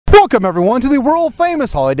Welcome everyone to the world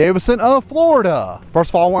famous Harley Davidson of Florida.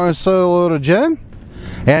 First of all, I want to say hello to Jen.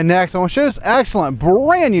 And next I want to show this excellent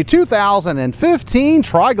brand new 2015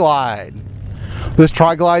 Tri-Glide. This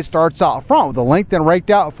Tri-Glide starts out front with a length and raked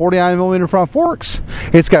out 49mm front forks.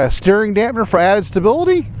 It's got a steering dampener for added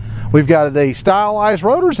stability. We've got the stylized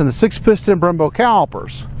rotors and the 6-piston Brembo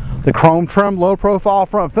calipers. The chrome trimmed low profile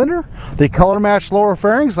front fender, the color matched lower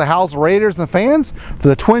fairings that house the radiators and the fans for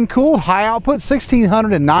the twin cooled high output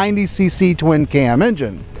 1690cc twin cam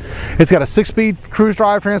engine. It's got a 6-speed cruise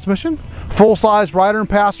drive transmission, full size rider and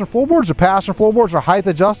passenger floorboards. The passenger floorboards are height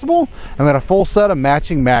adjustable, and we got a full set of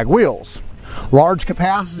matching mag wheels. Large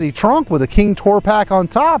capacity trunk with a King Tour pack on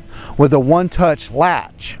top with a one-touch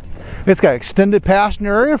latch. It's got extended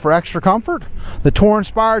passenger area for extra comfort. The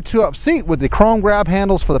Tour-inspired 2-up seat with the chrome grab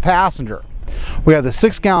handles for the passenger. We have the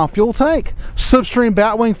 6-gallon fuel tank, slipstream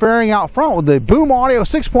batwing fairing out front with the Boom Audio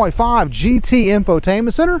 6.5 GT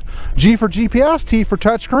infotainment center, G for GPS, T for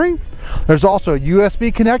touchscreen. There's also a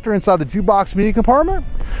USB connector inside the jukebox media compartment.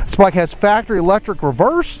 This bike has factory electric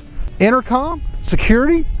reverse, intercom,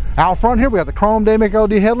 security. Out front here we got the chrome day-make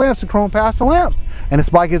LED headlamps and chrome passing lamps, and this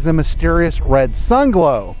bike is a mysterious red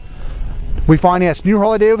Sunglow. We finance new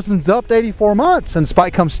Harley Davidson's up to 84 months, and this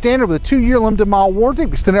bike comes standard with a 2-year limited mile warranty.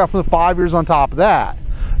 We extend it out for the 5 years on top of that.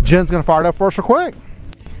 Jen's going to fire it up for us real quick.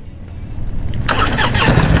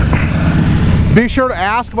 Be sure to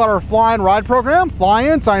ask about our fly and ride program. Fly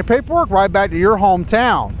in, sign paperwork, ride back to your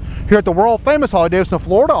hometown. Here at the world famous Harley Davidson of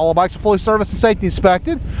Florida, all the bikes are fully serviced and safety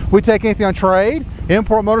inspected. We take anything on trade,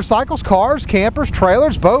 import motorcycles, cars, campers,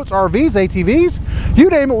 trailers, boats, RVs, ATVs. You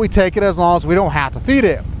name it, we take it as long as we don't have to feed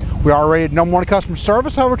it. We are rated #1 customer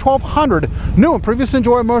service, over 1,200 new and previous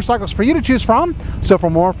enjoyed motorcycles for you to choose from. So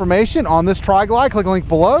for more information on this Tri-Glide, click the link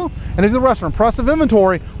below. And if the rest of our impressive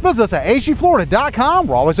inventory, visit us at hgflorida.com.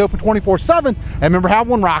 We're always open 24/7. And remember, have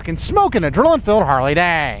one rockin', smoking, adrenaline-filled Harley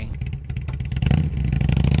day.